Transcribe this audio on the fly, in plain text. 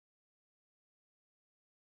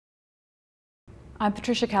I'm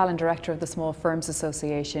Patricia Callan, Director of the Small Firms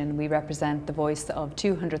Association. We represent the voice of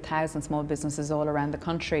 200,000 small businesses all around the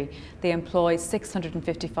country. They employ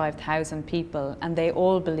 655,000 people, and they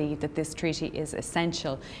all believe that this treaty is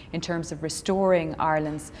essential in terms of restoring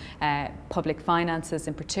Ireland's public finances,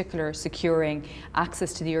 in particular securing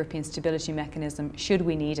access to the European Stability Mechanism should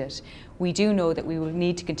we need it. We do know that we will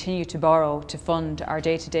need to continue to borrow to fund our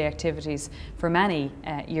day-to-day activities for many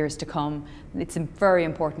years to come. It's very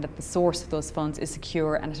important that the source of those funds is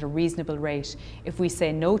secure and at a reasonable rate. If we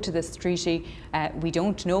say no to this treaty, we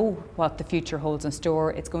don't know what the future holds in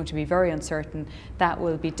store. It's going to be very uncertain. That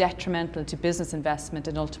will be detrimental to business investment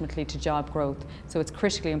and ultimately to job growth. So it's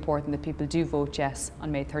critically important that people do vote yes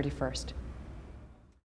on May 31st.